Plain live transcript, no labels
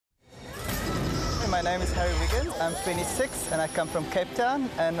my name is Wiggins. I'm 26 and I come from Cape Town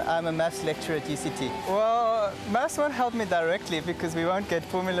and I'm a maths lecturer at UCT. Well, maths won't help me directly because we won't get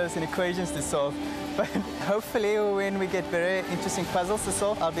formulas and equations to solve, but hopefully when we get very interesting puzzles to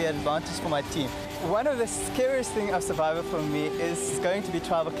solve, I'll be an advantage for my team. One of the scariest things of Survivor for me is going to be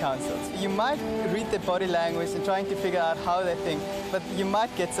tribal councils. You might read their body language and trying to figure out how they think, but you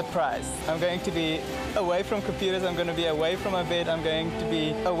might get surprised. I'm going to be away from computers, I'm going to be away from my bed, I'm going to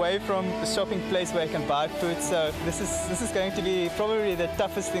be away from the shopping place where I can buy food, so this is going to be probably the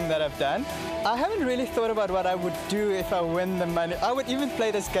toughest thing that I've done. I haven't really thought about what I would do if I win the money. I would even play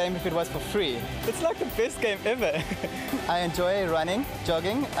this game if it was for free. It's like the best game ever. I enjoy running,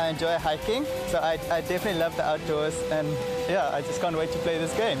 jogging, I enjoy hiking, so I definitely love the outdoors, and yeah, I just can't wait to play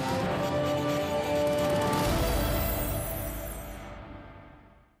this game.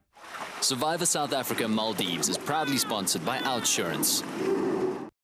 Survivor South Africa Maldives is proudly sponsored by Outsurance.